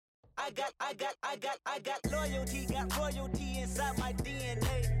got loyalty, got royalty inside my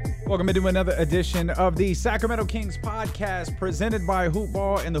DNA. Welcome into another edition of the Sacramento Kings podcast presented by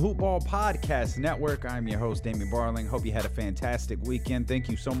Hoopball and the Hoopball Podcast Network. I'm your host, Damian Barling. Hope you had a fantastic weekend. Thank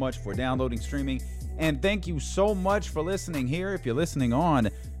you so much for downloading, streaming, and thank you so much for listening here. If you're listening on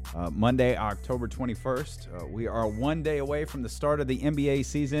Monday, October 21st, we are 1 day away from the start of the NBA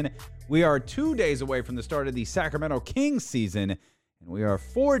season. We are 2 days away from the start of the Sacramento Kings season, and we are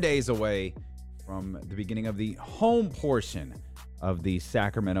 4 days away from the beginning of the home portion of the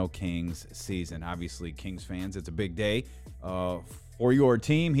Sacramento Kings season. Obviously, Kings fans, it's a big day for your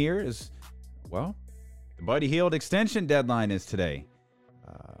team here is, well, the Buddy Hield extension deadline is today.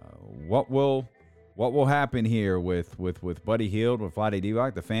 What will happen here with Buddy Hield, with Vlade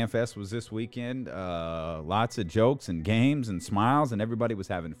Divac? The Fan Fest was this weekend. Lots of jokes and games and smiles, and everybody was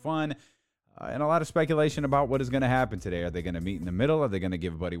having fun. And a lot of speculation about what is going to happen today. Are they going to meet in the middle? Are they going to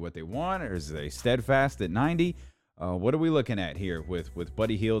give Buddy what they want? Or is they steadfast at 90? What are we looking at here with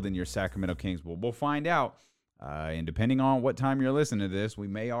Buddy Hield and your Sacramento Kings? Well, we'll find out. And depending on what time you're listening to this, we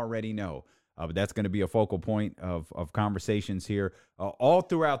may already know. But that's going to be a focal point of conversations here all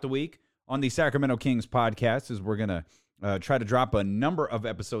throughout the week on the Sacramento Kings podcast, as we're going to try to drop a number of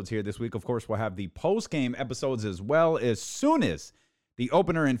episodes here this week. Of course, we'll have the post-game episodes as well. As soon as the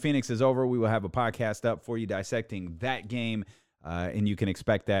opener in Phoenix is over, we will have a podcast up for you dissecting that game, and you can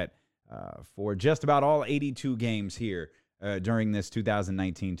expect that for just about all 82 games here during this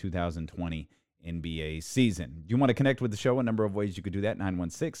 2019-2020 NBA season. You want to connect with the show? A number of ways you could do that.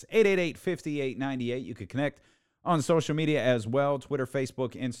 916-888-5898. You could connect on social media as well. Twitter,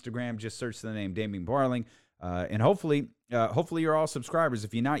 Facebook, Instagram. Just search the name Damian Barling. And hopefully you're all subscribers.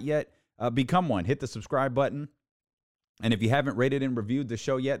 If you're not yet, become one. Hit the subscribe button. And if you haven't rated and reviewed the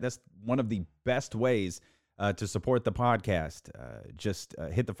show yet, that's one of the best ways to support the podcast. Just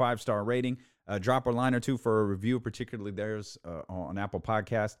hit the 5-star rating, drop a line or two for a review, particularly theirs on Apple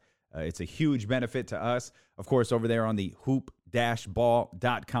Podcast. It's a huge benefit to us. Of course, over there on the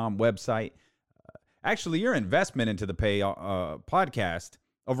hoop-ball.com website. Actually, your investment into the podcast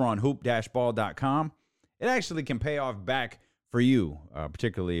over on hoop-ball.com, it actually can pay off back for you,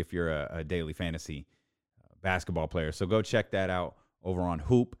 particularly if you're a daily fantasy basketball player. So go check that out over on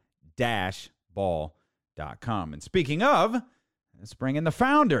hoop-ball.com. And speaking of, let's bring in the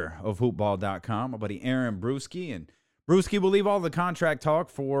founder of hoopball.com, my buddy Aaron Bruski. And Bruski will leave all the contract talk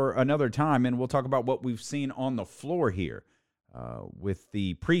for another time, and we'll talk about what we've seen on the floor here. With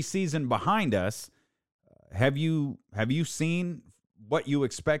the preseason behind us, have you seen what you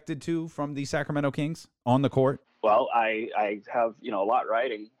expected to from the Sacramento Kings on the court? Well, I have, a lot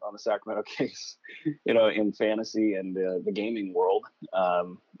riding on the Sacramento Kings, in fantasy and the gaming world.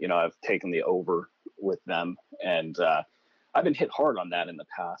 I've taken the over with them, and I've been hit hard on that in the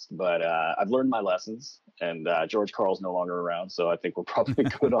past, but I've learned my lessons, and George Karl's no longer around, so I think we're probably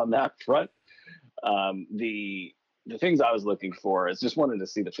good on that front. The things I was looking for is just wanted to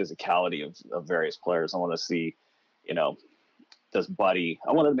see the physicality of various players. I want to see, I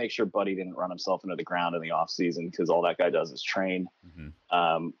wanted to make sure Buddy didn't run himself into the ground in the off season, because all that guy does is train.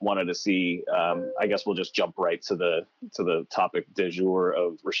 Mm-hmm. Wanted to see, I guess we'll just jump right to the topic du jour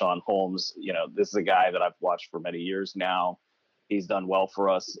of Rashawn Holmes. This is a guy that I've watched for many years now. He's done well for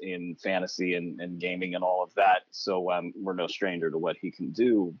us in fantasy and gaming and all of that. So we're no stranger to what he can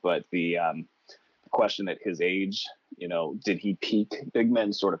do, but the question at his age, did he peak? Big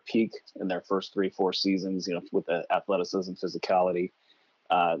men sort of peak in their first 3-4 seasons, with the athleticism, physicality.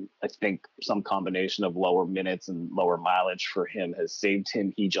 I think some combination of lower minutes and lower mileage for him has saved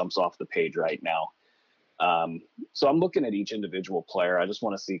him. He jumps off the page right now. So I'm looking at each individual player. I just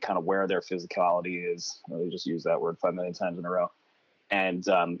want to see kind of where their physicality is. They just use that word 5 million times in a row. And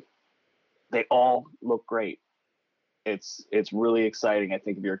they all look great. It's really exciting, I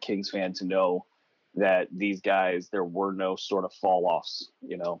think, if you're a Kings fan, to know that these guys, there were no sort of fall offs.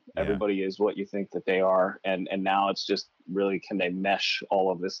 Everybody is what you think that they are. And now it's just really, can they mesh all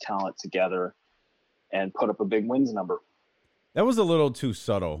of this talent together and put up a big wins number? That was a little too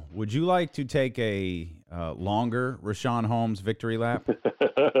subtle. Would you like to take a longer Rashawn Holmes victory lap?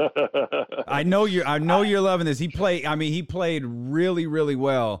 I know you're loving this. He played really, really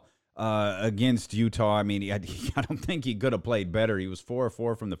well against Utah. I don't think he could have played better. He was 4 of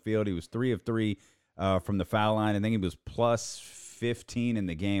 4 from the field. He was 3 of 3 from the foul line. I think he was plus 15 in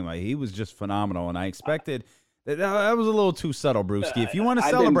the game. He was just phenomenal, and I expected that was a little too subtle, Bruski. If you want to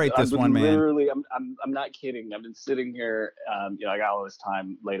celebrate this one, man. Literally, I'm not kidding. I've been sitting here, I got all this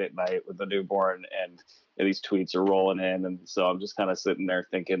time late at night with the newborn, and these tweets are rolling in, and so I'm just kind of sitting there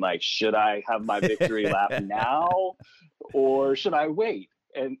thinking, like, should I have my victory lap now, or should I wait?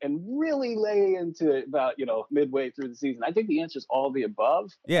 and really lay into it about, midway through the season? I think the answer is all the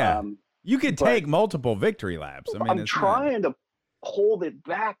above. Yeah. You could take multiple victory laps. I mean, I'm trying to hold it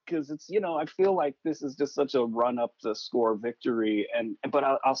back because it's, I feel like this is just such a run up to score victory. But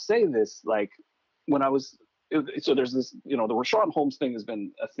I'll say this, like when I was, so there's this, the Rashawn Holmes thing has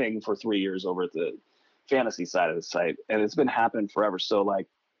been a thing for 3 years over at the fantasy side of the site, and it's been happening forever. So like,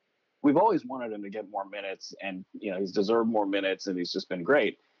 we've always wanted him to get more minutes, and he's deserved more minutes, and he's just been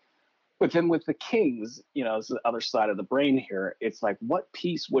great. But then with the Kings, it's the other side of the brain here. It's like, what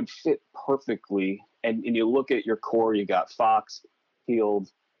piece would fit perfectly? And you look at your core, you got Fox,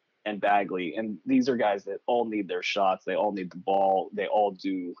 Field, and Bagley, and these are guys that all need their shots. They all need the ball. They all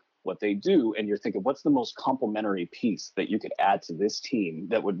do what they do. And you're thinking, what's the most complementary piece that you could add to this team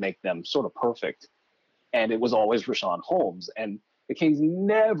that would make them sort of perfect? And it was always Rashawn Holmes. And the Kings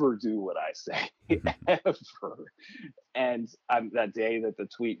never do what I say, ever. And that day that the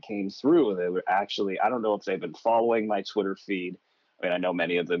tweet came through, they were actually, I don't know if they've been following my Twitter feed. I mean, I know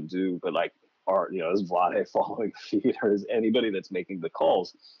many of them do, but like, is Vlade following the feed, or is anybody that's making the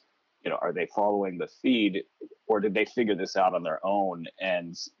calls, are they following the feed, or did they figure this out on their own?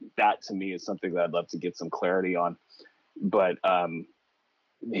 And that to me is something that I'd love to get some clarity on. But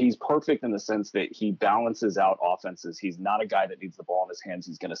he's perfect in the sense that he balances out offenses. He's not a guy that needs the ball in his hands.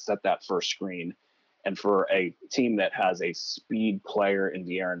 He's going to set that first screen. And for a team that has a speed player in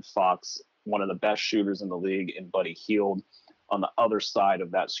De'Aaron Fox, one of the best shooters in the league in Buddy Hield on the other side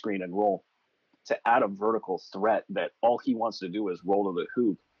of that screen and roll, to add a vertical threat that all he wants to do is roll to the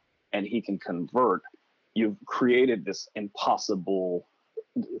hoop and he can convert, you've created this impossible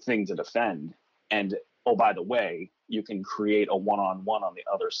thing to defend. And, oh, by the way, you can create a one-on-one on the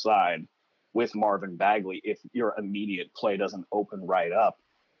other side with Marvin Bagley if your immediate play doesn't open right up.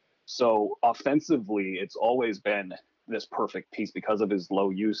 So offensively, it's always been this perfect piece because of his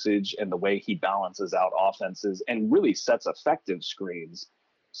low usage and the way he balances out offenses and really sets effective screens.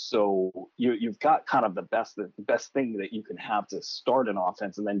 So you've got kind of the best thing that you can have to start an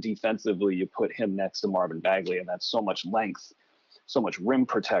offense. And then defensively, you put him next to Marvin Bagley, and that's so much length, so much rim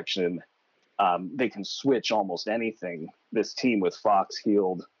protection. They can switch almost anything. This team with Fox,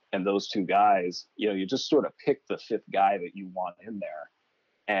 Hield, and those two guys, you just sort of pick the fifth guy that you want in there.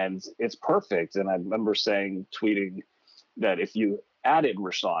 And it's perfect. And I remember tweeting that if you added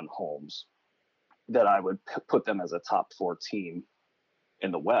Rashawn Holmes, that I would put them as a top 4 team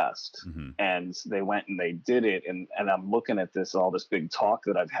in the West. Mm-hmm. And they went and they did it. And I'm looking at all this big talk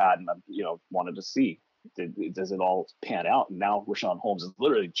that I've had, and I'm, wanted to see, does it all pan out? And now Rashawn Holmes is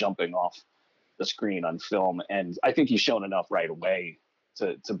literally jumping off the screen on film. And I think he's shown enough right away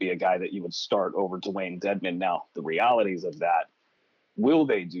to be a guy that you would start over Dwayne Dedmon. Now, the realities of that, will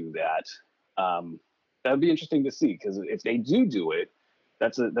they do that? That'd be interesting to see, because if they do it,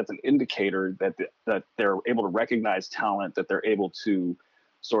 that's an indicator that they're able to recognize talent, that they're able to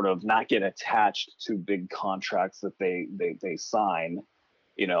sort of not get attached to big contracts that they sign,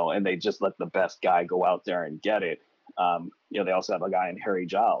 and they just let the best guy go out there and get it. They also have a guy in Harry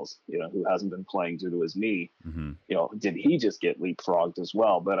Giles, who hasn't been playing due to his knee. Mm-hmm. Did he just get leapfrogged as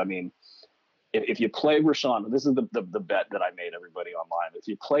well? But I mean, if you play Rashawn, this is the bet that I made everybody online. If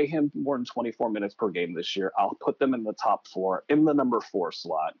you play him more than 24 minutes per game this year, I'll put them in the top 4, in the number 4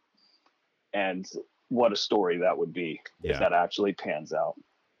 slot. And what a story that would be if that actually pans out.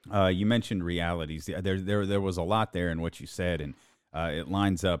 You mentioned realities. There was a lot there in what you said, and it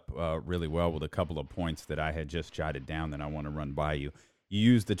lines up really well with a couple of points that I had just jotted down that I want to run by you. You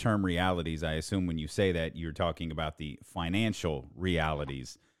use the term realities. I assume when you say that, you're talking about the financial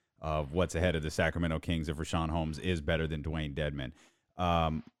realities of what's ahead of the Sacramento Kings if Rashawn Holmes is better than Dwayne Dedmon.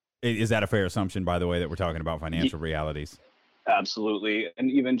 Is that a fair assumption, by the way, that we're talking about financial realities? Absolutely.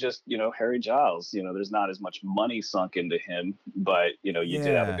 And even just, Harry Giles, there's not as much money sunk into him, but, you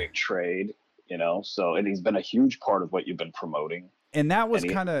did have a big trade, so, and he's been a huge part of what you've been promoting. And that was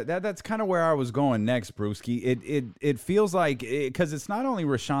that's kind of where I was going next, Bruski. It feels like, because it's not only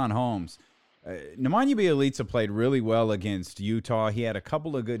Rashawn Holmes. Nemanja Bjelica played really well against Utah. He had a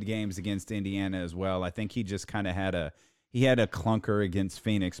couple of good games against Indiana as well. I think he just kind of had a clunker against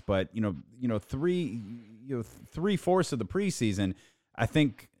Phoenix, but 3/4 of the preseason, I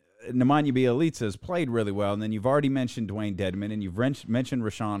think Nemanja Bjelica has played really well. And then you've already mentioned Dwayne Dedmon, and you've mentioned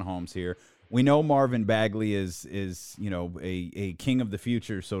Rashawn Holmes here. We know Marvin Bagley is a king of the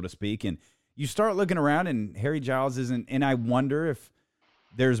future, so to speak. And you start looking around, and Harry Giles isn't. And I wonder if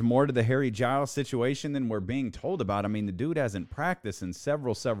there's more to the Harry Giles situation than we're being told about. I mean, the dude hasn't practiced in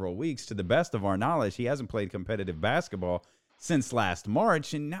several weeks. To the best of our knowledge, he hasn't played competitive basketball since last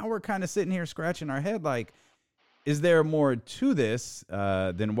March. And now we're kind of sitting here scratching our head like, is there more to this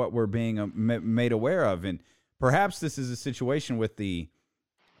than what we're being made aware of? And perhaps this is a situation with the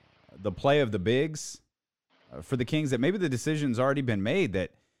play of the bigs for the Kings that maybe the decision's already been made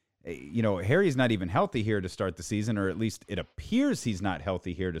that, Harry's not even healthy here to start the season, or at least it appears he's not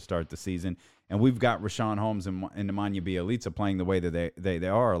healthy here to start the season. And we've got Rashawn Holmes and Nemanja Bjelica playing the way that they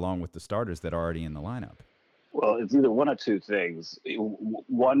are, along with the starters that are already in the lineup. Well, it's either one of two things.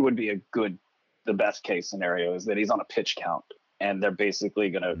 One would be the best case scenario is that he's on a pitch count, and they're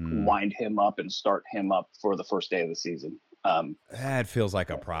basically going to wind him up and start him up for the first day of the season. That feels like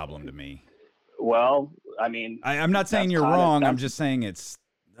a problem to me. Well, I mean, I'm not saying you're wrong. I'm just saying it's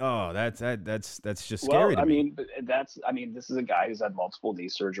that's just scary to me. This is a guy who's had multiple knee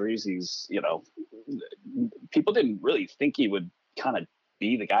surgeries. He's, people didn't really think he would kind of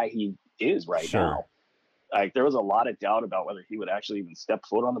be the guy he is right now. Like, there was a lot of doubt about whether he would actually even step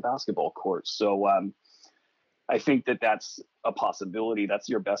foot on the basketball court. So I think that's a possibility. That's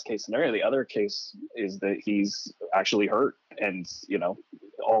your best case scenario. The other case is that he's actually hurt, and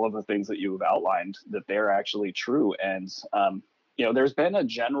all of the things that you've outlined, that they're actually true. And there's been a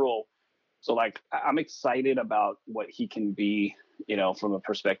general. So, like, I'm excited about what he can be. From a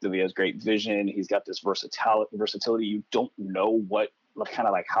perspective, he has great vision. He's got this versatility. You don't know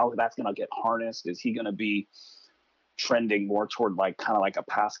how that's going to get harnessed. Is he going to be trending more toward kind of like a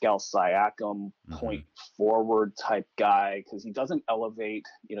Pascal Siakam point forward type guy? Because he doesn't elevate.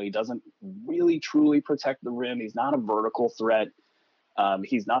 He doesn't really truly protect the rim. He's not a vertical threat.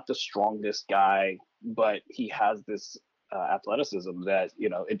 He's not the strongest guy, but he has this athleticism that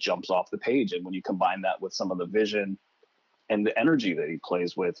it jumps off the page. And when you combine that with some of the vision and the energy that he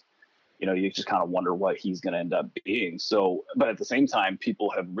plays with, you just kind of wonder what he's going to end up being. So, but at the same time, people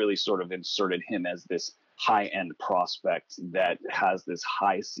have really sort of inserted him as this high-end prospect that has this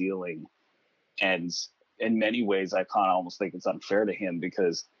high ceiling. And in many ways, I kind of almost think it's unfair to him,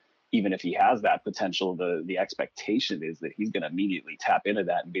 because even if he has that potential, the expectation is that he's going to immediately tap into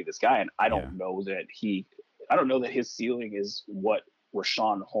that and be this guy. And I don't know that his ceiling is what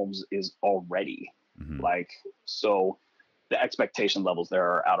Rashawn Holmes is already. So the expectation levels there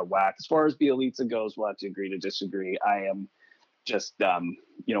are out of whack. As far as Bjelica goes, we'll have to agree to disagree. I am just,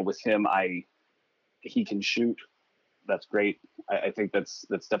 with him, he can shoot. That's great. I think that's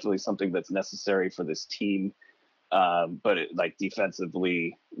definitely something that's necessary for this team. But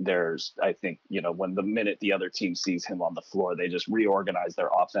defensively, I think, when the minute the other team sees him on the floor, they just reorganize their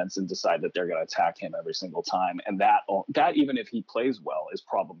offense and decide that they're going to attack him every single time. And that even if he plays well, is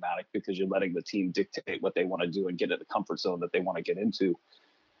problematic, because you're letting the team dictate what they want to do and get in the comfort zone that they want to get into.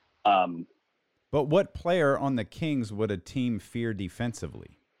 But what player on the Kings would a team fear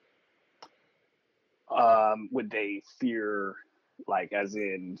defensively? Would they fear, as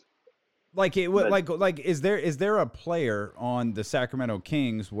in? Is there a player on the Sacramento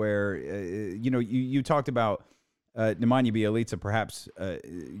Kings where you talked about Nemanja Bjelica, perhaps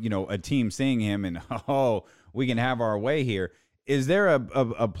a team seeing him and we can have our way here. Is there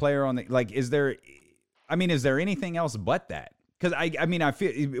a player on the is there anything else but that? Because I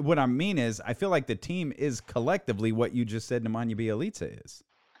feel what I mean is I feel like the team is collectively what you just said Nemanja Bjelica is.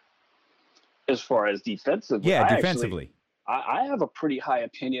 As far as defensively, defensively. I have a pretty high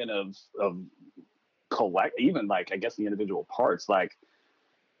opinion of even I guess the individual parts.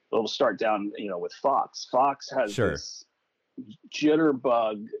 We'll start down, with Fox. Fox has this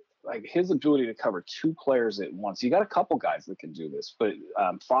jitterbug, his ability to cover two players at once. You got a couple guys that can do this, but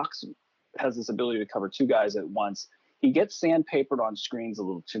Fox has this ability to cover two guys at once. He gets sandpapered on screens a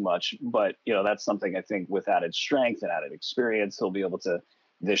little too much, but that's something I think with added strength and added experience, he'll be able to.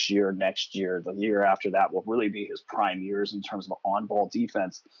 This year, next year, the year after that will really be his prime years in terms of on-ball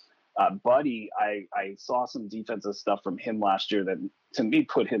defense. Buddy, I saw some defensive stuff from him last year that, to me,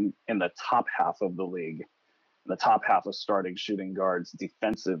 put him in the top half of the league, the top half of starting shooting guards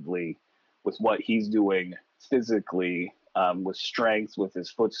defensively, with what he's doing physically, with strength, with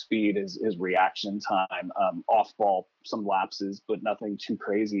his foot speed, his reaction time, off-ball, some lapses, but nothing too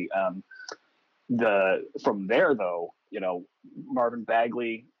crazy. From there, though, Marvin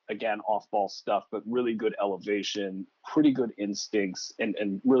Bagley, again, off-ball stuff, but really good elevation, pretty good instincts,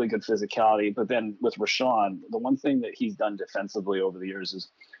 and really good physicality. But then with Rashawn, the one thing that he's done defensively over the years is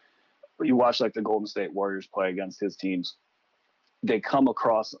you watch the Golden State Warriors play against his teams. They come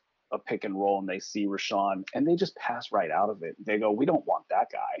across a pick and roll and they see Rashawn and they just pass right out of it. They go, we don't want that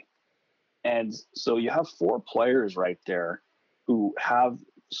guy. And so you have four players right there who have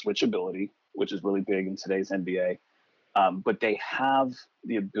switchability, which is really big in today's NBA. But they have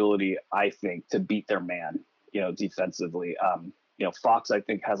the ability, I think, to beat their man, defensively. Fox, I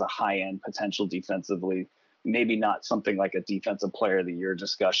think, has a high-end potential defensively. maybe not something like a defensive player of the year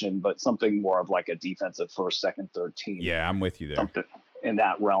discussion, but something more of like a defensive first, second, third team. Yeah, I'm with you there. Something in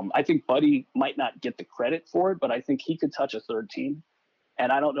that realm. I think Buddy might not get the credit for it, but I think he could touch a third team.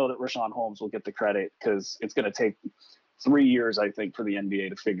 And I don't know that Rashawn Holmes will get the credit because it's going to take 3 years, I think, for the NBA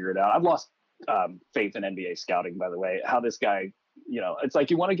to figure it out. I've lost faith in NBA scouting, by the way. How this guy, it's like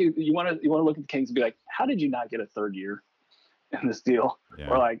you want to look at the Kings and be like, how did you not get a third year in this deal?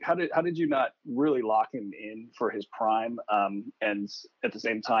 Yeah. Or like, how did you not really lock him in for his prime? And at the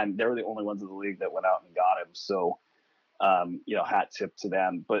same time, they were the only ones in the league that went out and got him. So, hat tip to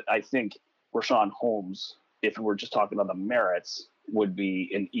them. But I think Rashawn Holmes, if we're just talking about the merits, would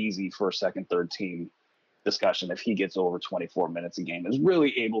be an easy first, second, third team discussion if he gets over 24 minutes a game, is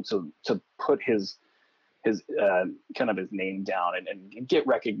really able to put his kind of his name down and get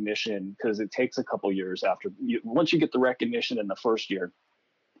recognition, because it takes a couple years once you get the recognition in the first year,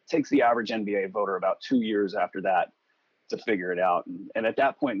 it takes the average NBA voter about 2 years after that to figure it out. And at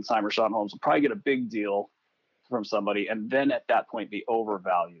that point in time, Rashawn Holmes will probably get a big deal from somebody, and then at that point be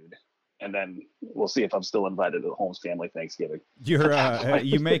overvalued. And then we'll see if I'm still invited to the Holmes family Thanksgiving. You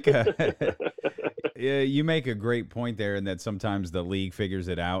make a great point there, in that sometimes the league figures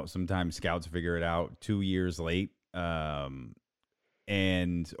it out. Sometimes scouts figure it out 2 years late. Or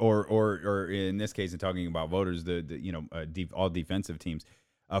in this case, in talking about voters, all defensive teams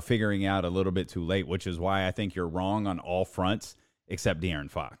figuring out a little bit too late, which is why I think you're wrong on all fronts except De'Aaron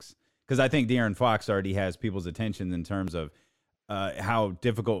Fox. Because I think De'Aaron Fox already has people's attention in terms of how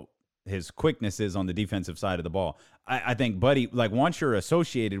difficult his quickness is on the defensive side of the ball. I think Buddy, like, once you're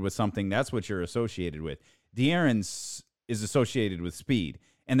associated with something, that's what you're associated with. De'Aaron's is associated with speed,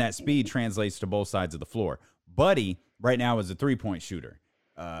 and that speed translates to both sides of the floor. Buddy right now is a three-point shooter.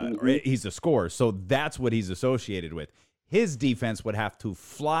 He's a scorer, so that's what he's associated with. His defense would have to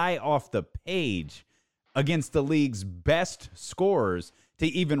fly off the page against the league's best scorers to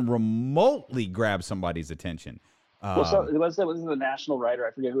even remotely grab somebody's attention. So was the national writer,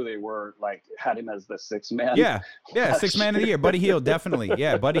 I forget who they were, like, had him as the sixth man? Yeah, sixth man of the year. Buddy Hield, definitely.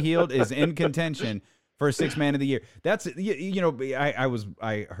 Yeah, Buddy Hield is in contention for sixth man of the year. That's,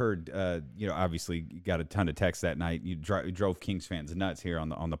 I heard, obviously got a ton of texts that night. You drove Kings fans nuts here on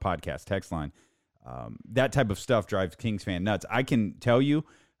the podcast text line. That type of stuff drives Kings fan nuts. I can tell you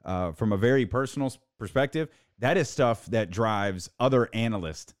from a very personal perspective, that is stuff that drives other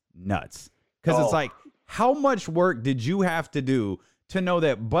analysts nuts. Because it's like, how much work did you have to do to know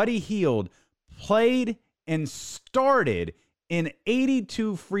that Buddy Hield played and started in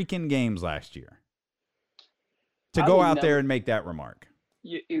 82 freaking games last year to go out there and make that remark?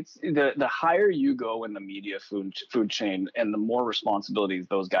 It's the higher you go in the media food chain, and the more responsibilities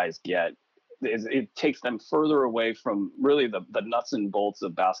those guys get, it takes them further away from really the nuts and bolts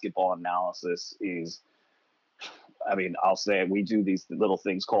of basketball analysis. I'll say we do these little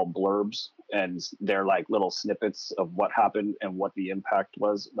things called blurbs, and they're like little snippets of what happened and what the impact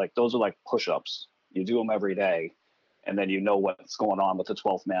was. Like, those are like push-ups. You do them every day, and then you know what's going on with the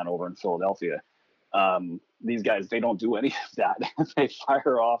 12th man over in Philadelphia. These guys, they don't do any of that. They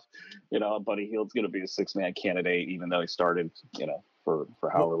fire off, Buddy Hield's going to be a six-man candidate, even though he started, for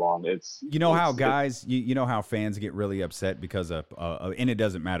however long. It's how fans get really upset because of and it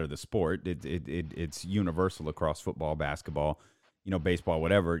doesn't matter the sport. It's universal across football, basketball, baseball,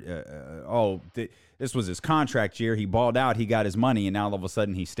 whatever. This was his contract year. He balled out. He got his money, and now all of a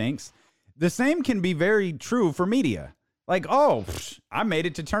sudden he stinks. The same can be very true for media. Like, I made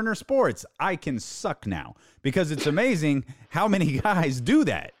it to Turner Sports. I can suck now, because it's amazing how many guys do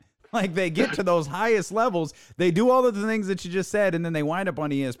that. Like, they get to those highest levels, they do all of the things that you just said, and then they wind up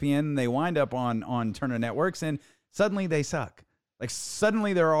on ESPN, and they wind up on Turner Networks, and suddenly they suck. Like,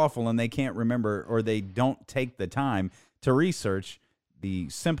 suddenly they're awful, and they can't remember, or they don't take the time to research the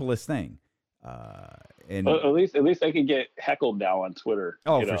simplest thing. And at least they can get heckled now on Twitter.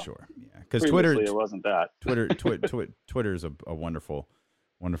 Oh, for sure. Yeah, because Twitter, it wasn't that. Twitter is a wonderful,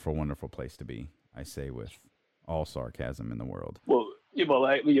 wonderful, wonderful place to be. I say with all sarcasm in the world.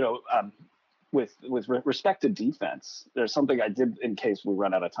 With respect to defense, there's something I did, in case we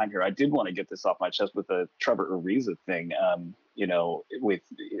run out of time here. I did want to get this off my chest with the Trevor Ariza thing. With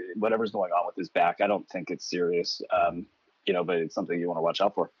whatever's going on with his back, I don't think it's serious. But it's something you want to watch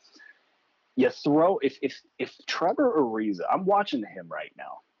out for. If Trevor Ariza, I'm watching him right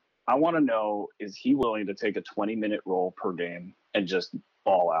now. I want to know, is he willing to take a 20-minute role per game and just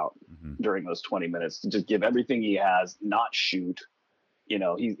ball out during those 20 minutes, to just give everything he has, not shoot?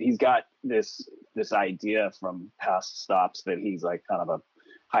 He's got this idea from past stops that he's like kind of a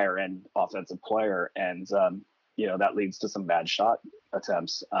higher end offensive player. And that leads to some bad shot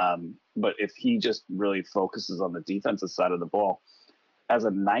attempts. But if he just really focuses on the defensive side of the ball, as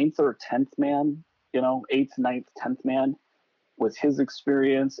a ninth or 10th man, eighth, ninth, 10th man, with his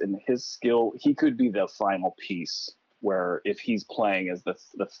experience and his skill, he could be the final piece where if he's playing as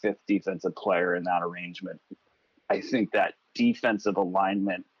the fifth defensive player in that arrangement, I think that defensive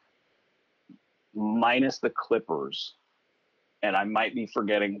alignment minus the Clippers, and I might be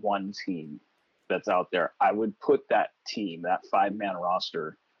forgetting one team that's out there, I would put that team, that 5-man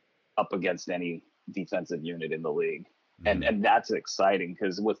roster, up against any defensive unit in the league. And that's exciting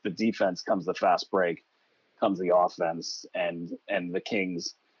because with the defense comes the fast break, comes the offense, and the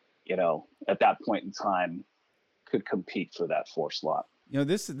Kings, at that point in time could compete for that 4 slot.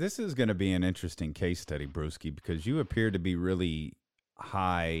 This is going to be an interesting case study, Bruski, because you appear to be really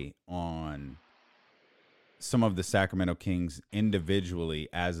high on some of the Sacramento Kings individually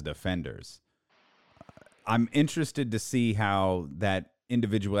as defenders. I'm interested to see how that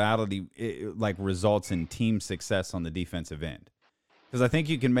individuality results in team success on the defensive end, because I think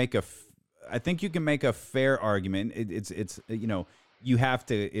you can make a fair argument. It's you have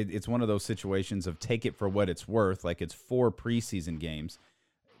to. It's one of those situations of take it for what it's worth. Like, it's 4 preseason games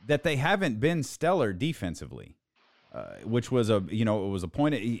that they haven't been stellar defensively, which was it was a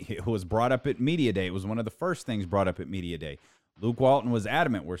point. It was brought up at media day. It was one of the first things brought up at media day. Luke Walton was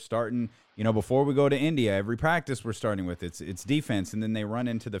adamant. We're starting, before we go to India, every practice we're starting with it's defense, and then they run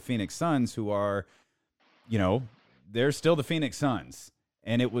into the Phoenix Suns, who are, they're still the Phoenix Suns.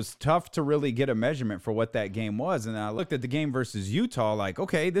 And it was tough to really get a measurement for what that game was. And I looked at the game versus Utah like,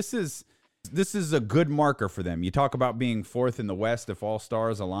 okay, this is a good marker for them. You talk about being 4th in the West if all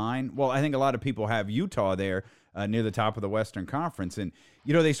stars align. Well, I think a lot of people have Utah there near the top of the Western Conference. And,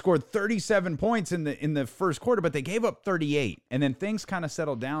 they scored 37 points in the first quarter, but they gave up 38. And then things kind of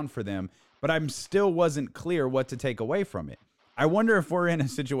settled down for them. But I still wasn't clear what to take away from it. I wonder if we're in a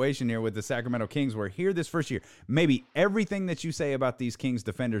situation here with the Sacramento Kings where here this first year, maybe everything that you say about these Kings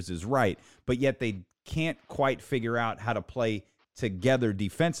defenders is right, but yet they can't quite figure out how to play together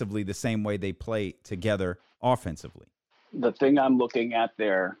defensively the same way they play together offensively. The thing I'm looking at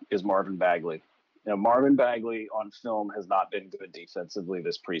there is Marvin Bagley. Marvin Bagley on film has not been good defensively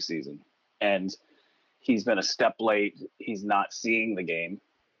this preseason, and he's been a step late. He's not seeing the game,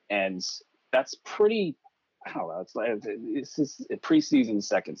 and that's pretty, I don't know. It's just a preseason,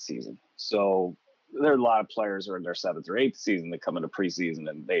 second season. So there are a lot of players who are in their 7th or 8th season that come into preseason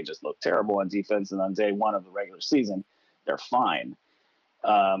and they just look terrible on defense. And on day 1 of the regular season, they're fine.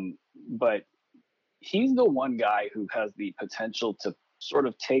 But he's the one guy who has the potential to sort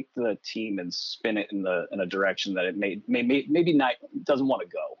of take the team and spin it in a direction that it maybe not doesn't want to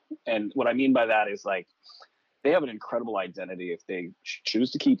go. And what I mean by that is, like, they have an incredible identity if they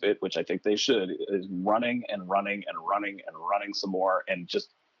choose to keep it, which I think they should, is running and running and running and running some more and just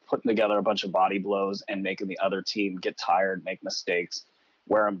putting together a bunch of body blows and making the other team get tired, make mistakes,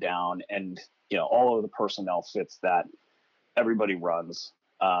 wear them down. And, all of the personnel fits that. Everybody runs.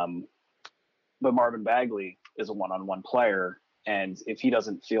 But Marvin Bagley is a one-on-one player. And if he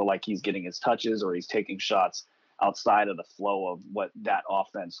doesn't feel like he's getting his touches or he's taking shots outside of the flow of what that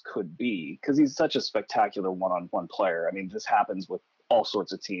offense could be, because he's such a spectacular one-on-one player. I mean, this happens with all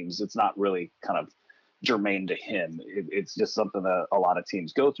sorts of teams. It's not really kind of germane to him. It's just something that a lot of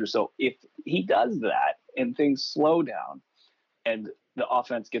teams go through. So if he does that and things slow down and the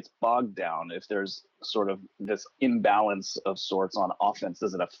offense gets bogged down, if there's sort of this imbalance of sorts on offense,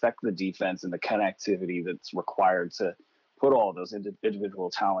 does it affect the defense and the connectivity that's required to put all those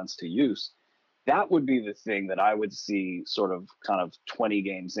individual talents to use? That would be the thing that I would see sort of kind of 20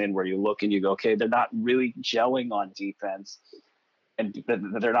 games in where you look and you go, okay, they're not really gelling on defense and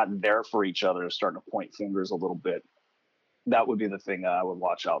they're not there for each other, starting to point fingers a little bit. That would be the thing that I would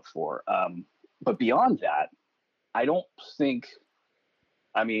watch out for. But beyond that, I think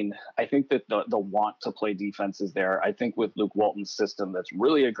that the want to play defense is there. I think with Luke Walton's system that's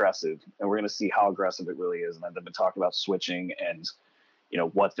really aggressive, and we're going to see how aggressive it really is. And I've been talking about switching and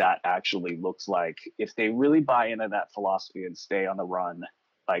what that actually looks like. If they really buy into that philosophy and stay on the run,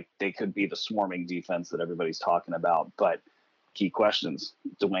 like, they could be the swarming defense that everybody's talking about. But key questions,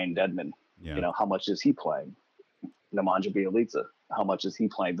 Dwayne Dedman, how much is he playing? Nemanja Bjelica, how much is he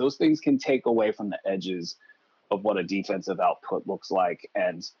playing? Those things can take away from the edges of what a defensive output looks like.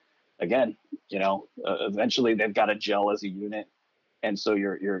 And again, eventually they've got to gel as a unit. And so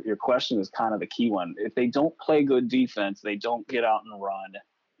your question is kind of the key one. If they don't play good defense, they don't get out and run,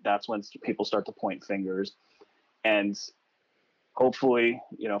 that's when people start to point fingers. And hopefully,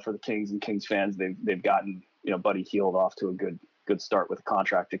 for the Kings and Kings fans, they've gotten, Buddy Hield off to a good start with a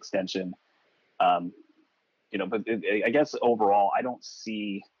contract extension. But I guess overall, I don't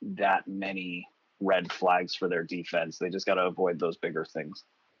see that many red flags for their defense. They just got to avoid those bigger things.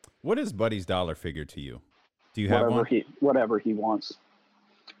 What is Buddy's dollar figure to you? Do you have whatever he wants?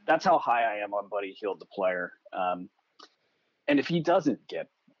 That's how high I am on Buddy Hield, the player. And if he doesn't get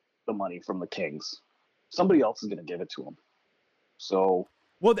the money from the Kings, somebody else is going to give it to him. So,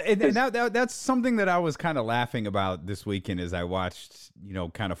 well, and that's something that I was kind of laughing about this weekend as I watched,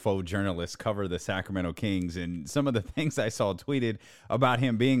 kind of faux journalists cover the Sacramento Kings, and some of the things I saw tweeted about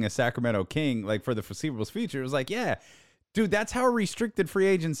him being a Sacramento King, like for the foreseeable future, it was like, yeah, dude, that's how restricted free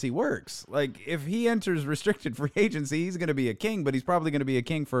agency works. Like, if he enters restricted free agency, he's going to be a King, but he's probably going to be a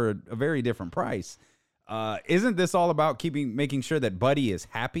King for a very different price. Isn't this all about making sure that Buddy is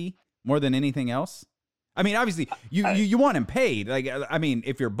happy more than anything else? I mean, obviously, you want him paid. Like, I mean,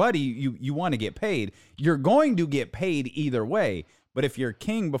 if you're Buddy, you want to get paid. You're going to get paid either way. But if you're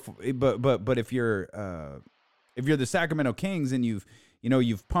King, but if you're the Sacramento Kings and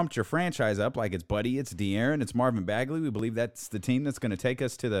you've pumped your franchise up like it's Buddy, it's De'Aaron, it's Marvin Bagley. We believe that's the team that's going to take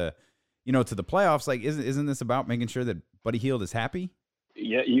us to the playoffs. Like, isn't this about making sure that Buddy Hield is happy?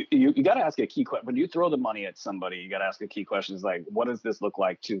 Yeah, you got to ask a key question. When you throw the money at somebody, you got to ask a key question. Is like, what does this look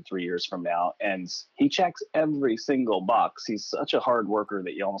like 2-3 years from now? And he checks every single box. He's such a hard worker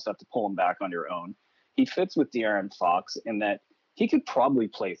that you almost have to pull him back on your own. He fits with De'Aaron Fox in that he could probably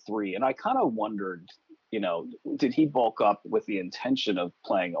play 3. And I kind of wondered, did he bulk up with the intention of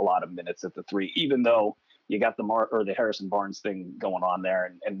playing a lot of minutes at the 3, even though you got the Harrison Barnes thing going on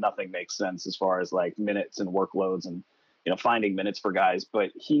there and nothing makes sense as far as like minutes and workloads and finding minutes for guys,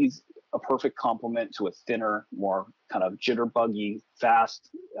 but he's a perfect complement to a thinner, more kind of jitterbuggy, fast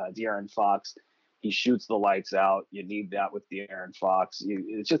De'Aaron Fox. He shoots the lights out. You need that with De'Aaron Fox.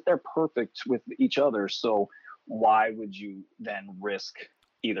 It's just they're perfect with each other. So why would you then risk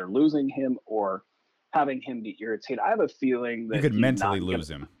either losing him or having him be irritated? I have a feeling that you could mentally lose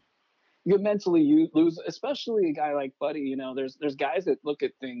him. You could mentally lose, especially a guy like Buddy. There's guys that look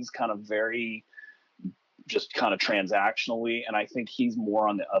at things kind of very just kind of transactionally, and I think he's more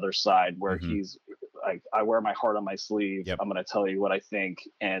on the other side where he's like, I wear my heart on my sleeve. Yep. I'm going to tell you what I think,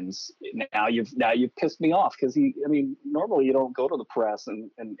 and now you've pissed me off because normally you don't go to the press and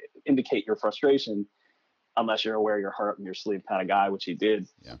indicate your frustration unless you're wear your heart on your sleeve kind of guy, which he did.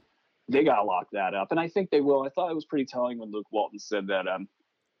 Yeah, they got to lock that up, and I think they will. I thought it was pretty telling when Luke Walton said that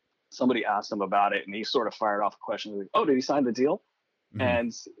somebody asked him about it, and he sort of fired off a question like, "Oh, did he sign the deal?"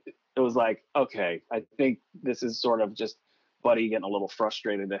 And it was like, okay, I think this is sort of just Buddy getting a little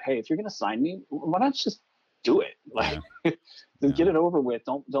frustrated that, hey, if you're going to sign me, why not just do it? Like, get it over with.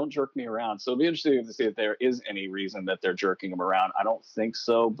 Don't jerk me around. So it'll be interesting to see if there is any reason that they're jerking him around. I don't think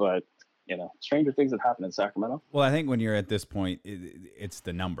so, but stranger things have happened in Sacramento. Well, I think when you're at this point, it's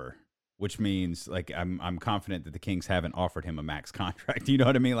the number, which means like I'm confident that the Kings haven't offered him a max contract. You know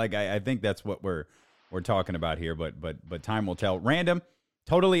what I mean? Like I think that's what we're talking about here. But time will tell. Random.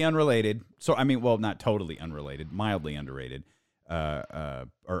 Totally unrelated. So, not totally unrelated, mildly underrated,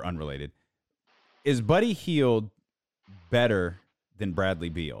 or unrelated. Is Buddy Hield better than Bradley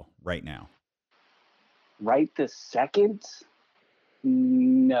Beal right now? Right this second?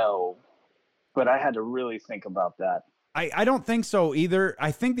 No. But I had to really think about that. I don't think so either.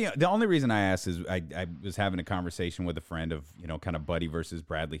 I think the only reason I asked is I was having a conversation with a friend of, kind of Buddy versus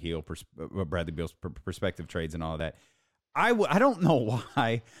Bradley Beal's perspective trades and all of that. I don't know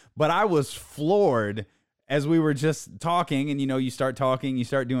why, but I was floored as we were just talking, and you start talking, you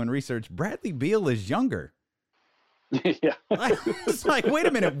start doing research. Bradley Beal is younger. Yeah, it's like, wait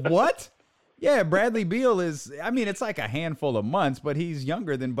a minute, what? Yeah, Bradley Beal is. It's like a handful of months, but he's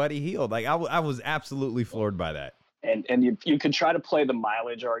younger than Buddy Hield. Like I was absolutely floored by that. And you could try to play the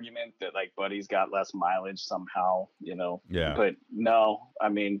mileage argument that like Buddy's got less mileage somehow, Yeah. But no,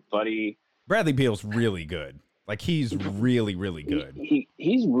 Bradley Beal's really good. Like he's really, really good.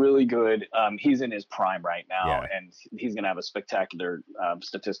 He's really good. He's in his prime right now, yeah. And he's going to have a spectacular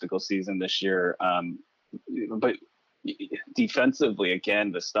statistical season this year. But defensively,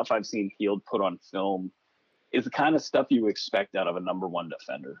 again, the stuff I've seen Hield put on film is the kind of stuff you expect out of a number one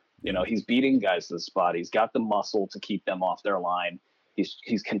defender. He's beating guys to the spot. He's got the muscle to keep them off their line.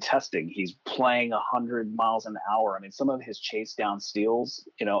 He's contesting. He's playing 100 miles an hour. Some of his chase down steals,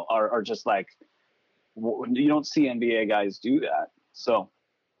 are just like, you don't see NBA guys do that. So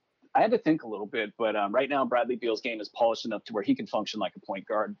I had to think a little bit, but right now Bradley Beal's game is polished enough to where he can function like a point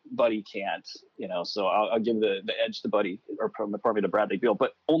guard. Buddy can't, so I'll give the edge to Buddy, or probably to Bradley Beal,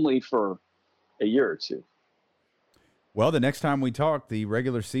 but only for a year or two. Well, the next time we talk, the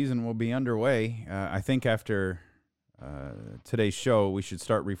regular season will be underway. I think after today's show, we should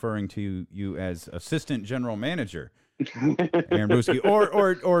start referring to you as assistant general manager, Aaron Bruski,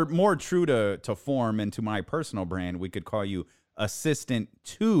 or more true to form and to my personal brand, we could call you assistant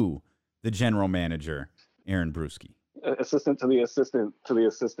to the general manager, Aaron Bruski. Assistant to the assistant to the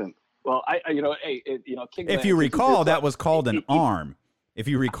assistant. Well, if you recall, that was called an arm. If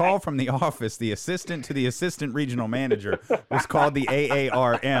you recall from The Office, the assistant to the assistant regional manager was called the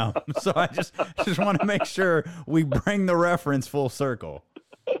AARM. So I just want to make sure we bring the reference full circle.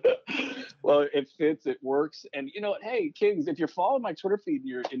 Well, it fits, it works, and hey, Kings, if you're following my Twitter feed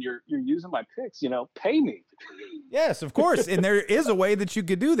and you're using my picks, pay me. Yes, of course, and there is a way that you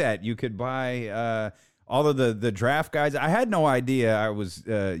could do that. You could buy all of the draft guides. I had no idea I was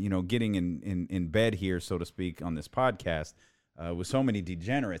getting in bed here, so to speak, on this podcast. With so many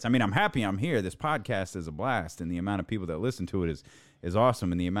degenerates. I mean, I'm happy I'm here. This podcast is a blast, and the amount of people that listen to it is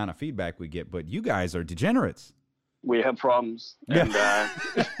awesome, and the amount of feedback we get. But you guys are degenerates. We have problems. And,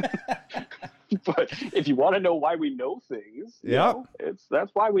 but if you want to know why we know things,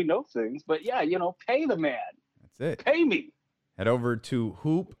 that's why we know things. But pay the man. That's it. Pay me. Head over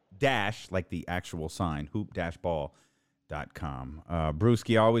to like the actual sign, hoop-ball.com.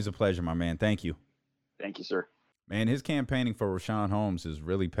 Bruski, always a pleasure, my man. Thank you. Thank you, sir. Man, his campaigning for Rashawn Holmes has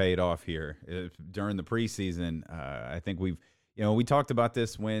really paid off here during the preseason. I think we talked about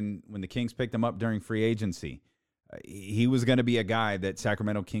this when the Kings picked him up during free agency. He was going to be a guy that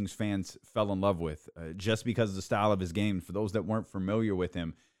Sacramento Kings fans fell in love with just because of the style of his game. For those that weren't familiar with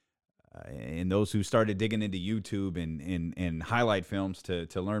him, and those who started digging into YouTube and highlight films to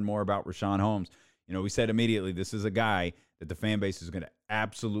learn more about Rashawn Holmes, we said immediately this is a guy that the fan base is going to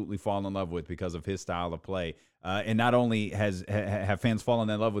absolutely fall in love with because of his style of play. And not only have fans fallen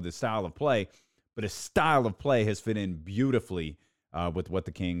in love with his style of play, but his style of play has fit in beautifully with what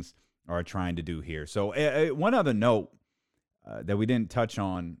the Kings are trying to do here. So one other note that we didn't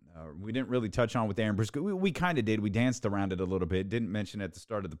really touch on with Aaron Bruski. We kind of did. We danced around it a little bit. Didn't mention at the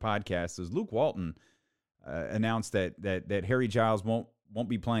start of the podcast. Is Luke Walton announced that Harry Giles won't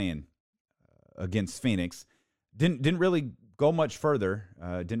be playing against Phoenix. Didn't really go much further.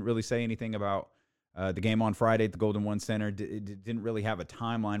 Didn't really say anything about the game on Friday at the Golden One Center. Didn't really have a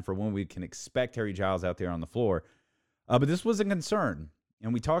timeline for when we can expect Harry Giles out there on the floor. But this was a concern,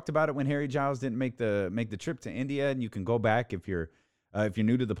 and we talked about it when Harry Giles didn't make the trip to India. And you can go back if you're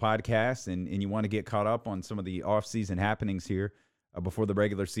new to the podcast and you want to get caught up on some of the off-season happenings here before the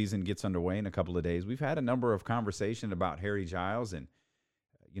regular season gets underway in a couple of days. We've had a number of conversations about Harry Giles and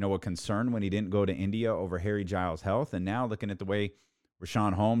a concern when he didn't go to India over Harry Giles' health, and now looking at the way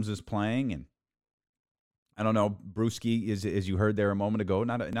Rashawn Holmes is playing, and I don't know, Bruski is, as you heard there a moment ago,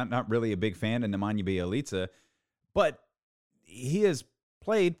 not really a big fan in Nemanja Bjelica, but he has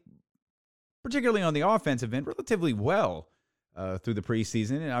played, particularly on the offensive end, relatively well through the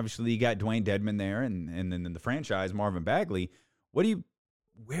preseason, and obviously you got Dwayne Dedmon there, and then in the franchise, Marvin Bagley.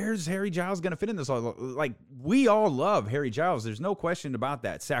 Where's Harry Giles going to fit in this? Like, we all love Harry Giles. There's no question about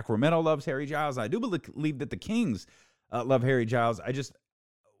that. Sacramento loves Harry Giles. I do believe that the Kings love Harry Giles.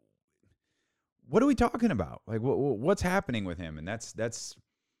 What are we talking about? Like, what's happening with him? And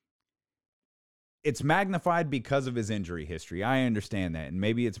it's magnified because of his injury history. I understand that. And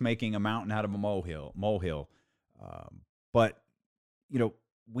maybe it's making a mountain out of a molehill. But,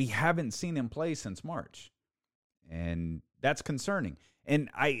 we haven't seen him play since March. And that's concerning. And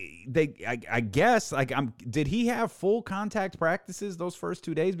I guess, did he have full contact practices those first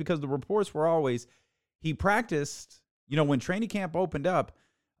 2 days? Because the reports were always he practiced, when training camp opened up.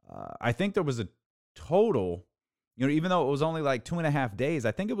 I think there was a total, even though it was only like 2.5 days,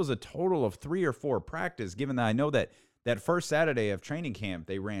 I think it was a total of 3 or 4 practice, given that I know that first Saturday of training camp,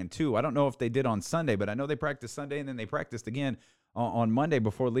 they ran 2. I don't know if they did on Sunday, but I know they practiced Sunday and then they practiced again on Monday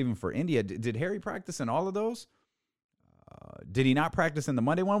before leaving for India. Did Harry practice in all of those? Did he not practice in the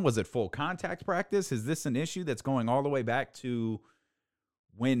Monday one? Was it full contact practice? Is this an issue that's going all the way back to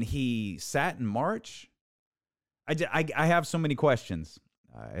when he sat in March? I have so many questions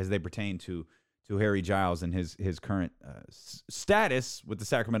as they pertain to Harry Giles, and his current status with the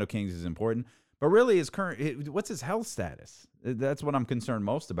Sacramento Kings is important. But really, what's his health status? That's what I'm concerned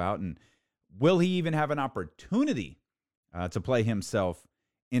most about. And will he even have an opportunity to play himself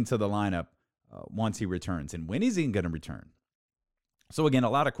into the lineup once he returns? And when is he going to return? So again, a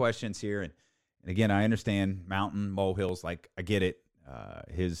lot of questions here. And again, I understand mountain, molehills. Like, I get it.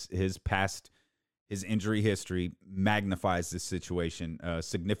 His injury history magnifies this situation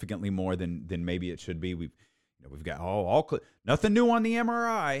significantly more than maybe it should be. We've got nothing new on the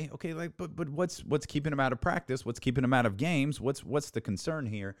MRI. Okay, but what's keeping him out of practice? What's keeping him out of games? What's the concern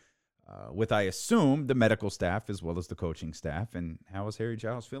here? with, I assume, the medical staff as well as the coaching staff. And how is Harry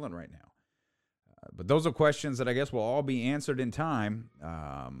Giles feeling right now? But those are questions that I guess will all be answered in time.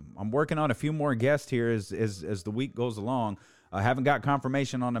 I'm working on a few more guests here as the week goes along. I haven't got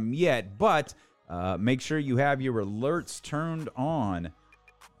confirmation on them yet, but make sure you have your alerts turned on.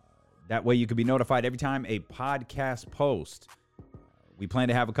 That way you can be notified every time a podcast post. We plan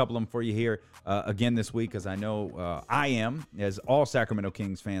to have a couple of them for you here again this week, as I know I am, as all Sacramento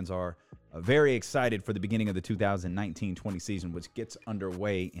Kings fans are, very excited for the beginning of the 2019-20 season, which gets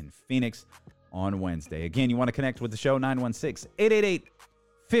underway in Phoenix on Wednesday. Again, you want to connect with the show,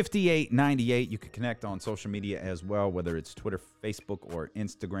 916-888-5898. You can connect on social media as well, whether it's Twitter, Facebook, or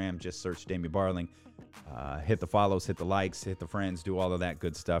Instagram. Just search Damien Barling. Hit the follows, hit the likes, hit the friends, do all of that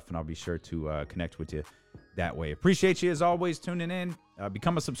good stuff, and I'll be sure to connect with you that way. Appreciate you, as always, tuning in.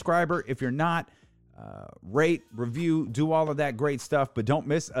 Become a subscriber if you're not. Rate, review, do all of that great stuff, but don't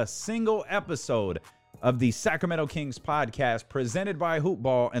miss a single episode of the Sacramento Kings podcast presented by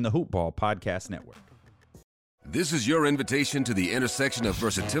Hoopball and the Hoopball Podcast Network. This is your invitation to the intersection of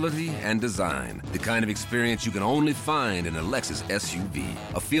versatility and design. The kind of experience you can only find in a Lexus SUV.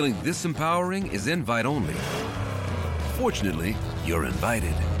 A feeling this empowering is invite only. Fortunately, you're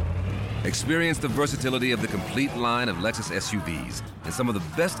invited. Experience the versatility of the complete line of Lexus SUVs and some of the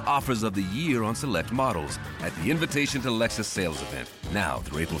best offers of the year on select models at the Invitation to Lexus sales event, now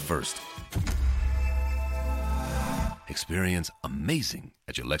through April 1st. Experience amazing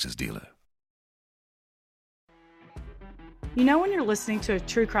at your Lexus dealer. You know when you're listening to a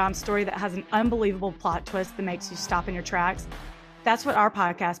true crime story that has an unbelievable plot twist that makes you stop in your tracks? That's what our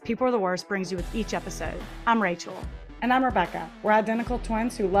podcast, People Are the Worst, brings you with each episode. I'm Rachel. And I'm Rebecca. We're identical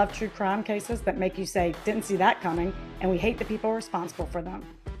twins who love true crime cases that make you say, didn't see that coming, and we hate the people responsible for them.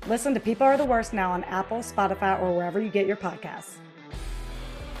 Listen to People Are the Worst now on Apple, Spotify, or wherever you get your podcasts.